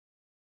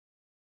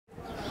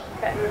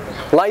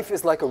Okay. Life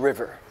is like a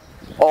river,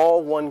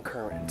 all one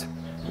current,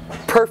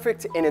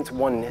 perfect in its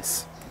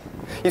oneness.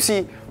 You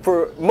see,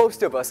 for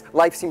most of us,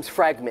 life seems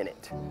fragmented.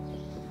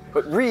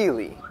 But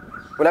really,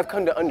 what I've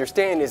come to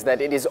understand is that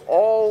it is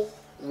all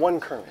one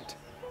current,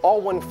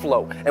 all one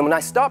flow. And when I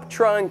stopped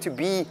trying to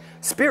be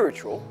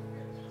spiritual,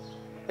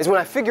 is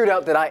when I figured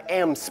out that I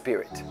am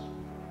spirit.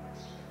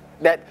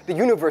 That the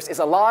universe is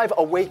alive,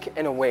 awake,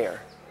 and aware.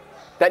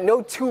 That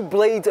no two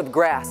blades of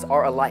grass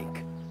are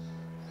alike.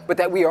 But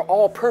that we are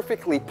all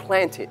perfectly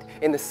planted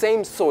in the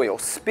same soil,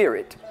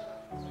 spirit,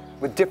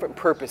 with different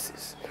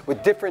purposes,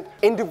 with different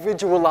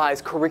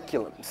individualized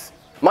curriculums.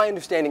 My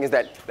understanding is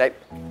that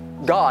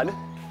God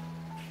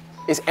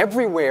is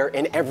everywhere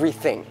in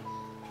everything.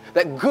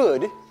 That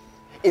good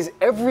is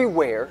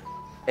everywhere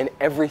in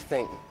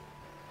everything.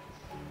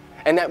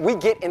 And that we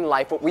get in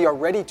life what we are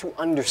ready to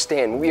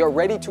understand, what we are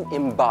ready to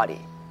embody.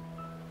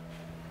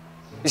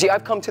 You see,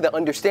 I've come to the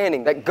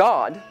understanding that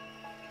God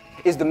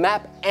is the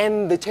map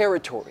and the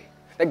territory.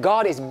 That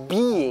God is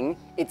being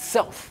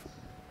itself.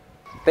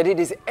 That it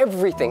is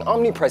everything,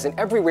 omnipresent,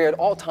 everywhere at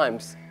all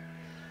times.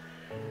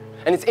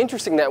 And it's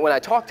interesting that when I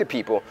talk to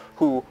people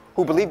who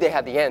believe they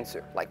have the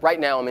answer, like right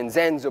now I'm in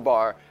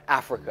Zanzibar,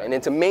 Africa, and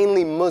it's a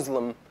mainly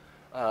Muslim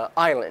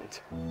island.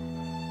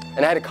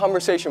 And I had a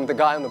conversation with a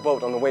guy on the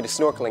boat on the way to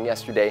snorkeling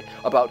yesterday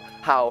about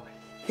how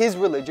his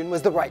religion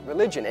was the right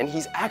religion, and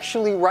he's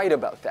actually right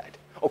about that,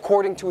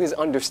 according to his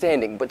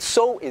understanding, but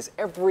so is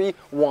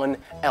everyone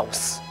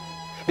else.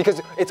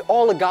 Because it's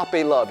all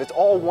agape love, it's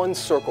all one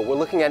circle. We're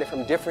looking at it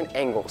from different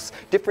angles,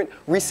 different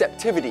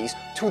receptivities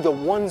to the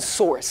one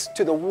source,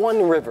 to the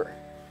one river.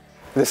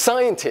 The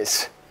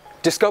scientist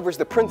discovers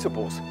the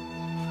principles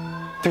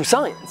through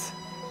science.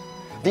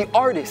 The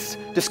artist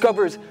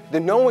discovers the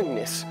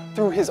knowingness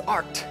through his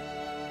art.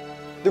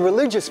 The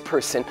religious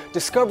person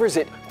discovers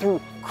it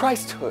through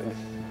Christhood,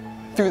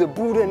 through the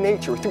Buddha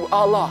nature, through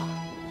Allah.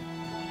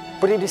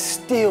 But it is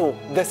still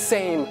the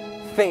same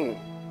thing.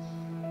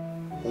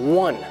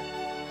 One.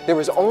 There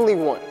is only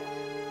one.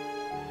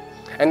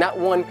 And that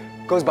one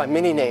goes by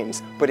many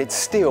names, but it's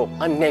still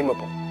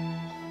unnameable.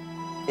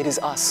 It is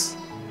us.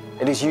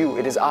 It is you.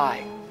 It is I.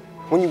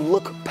 When you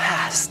look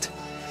past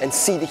and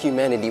see the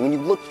humanity, when you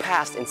look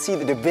past and see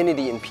the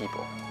divinity in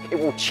people, it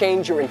will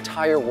change your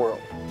entire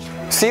world.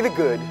 See the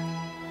good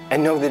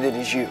and know that it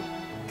is you,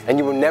 and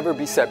you will never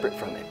be separate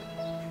from it.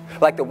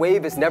 Like the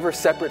wave is never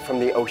separate from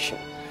the ocean.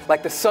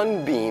 Like the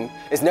sunbeam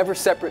is never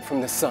separate from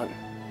the sun.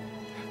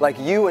 Like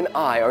you and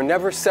I are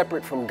never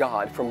separate from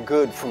God, from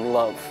good, from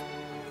love.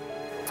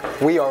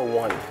 We are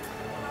one.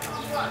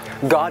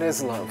 God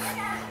is love.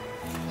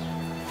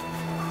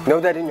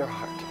 Know that in your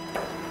heart.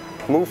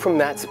 Move from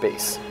that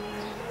space.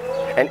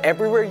 And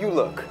everywhere you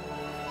look,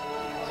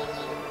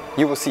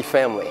 you will see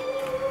family.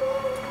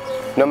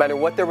 No matter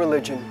what their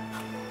religion,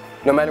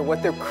 no matter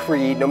what their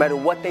creed, no matter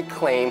what they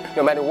claim,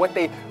 no matter what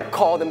they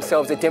call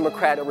themselves, a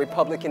Democrat, a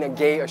Republican, a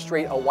gay, a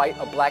straight, a white,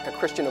 a black, a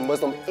Christian, a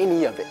Muslim,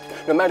 any of it,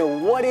 no matter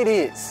what it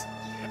is,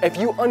 if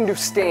you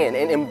understand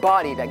and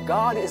embody that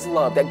God is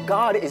love, that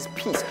God is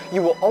peace,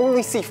 you will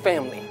only see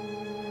family.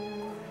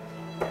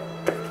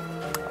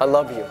 I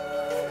love you.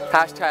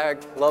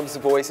 Hashtag Love's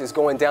Voice is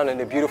going down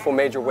in a beautiful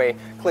major way.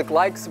 Click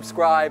like,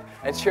 subscribe,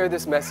 and share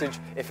this message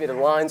if it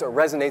aligns or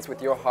resonates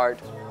with your heart.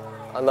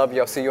 I love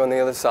you. I'll see you on the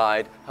other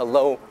side.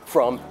 Hello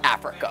from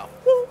Africa.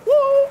 Woo,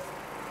 woo.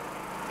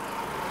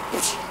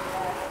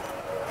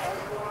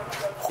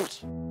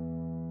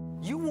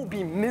 You will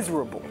be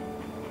miserable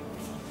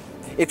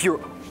if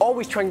you're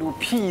always trying to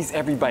appease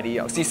everybody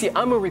else. You see,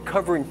 I'm a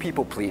recovering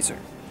people pleaser.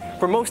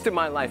 For most of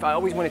my life, I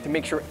always wanted to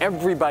make sure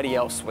everybody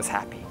else was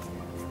happy,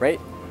 right?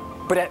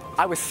 But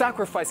I was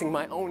sacrificing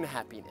my own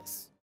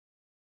happiness.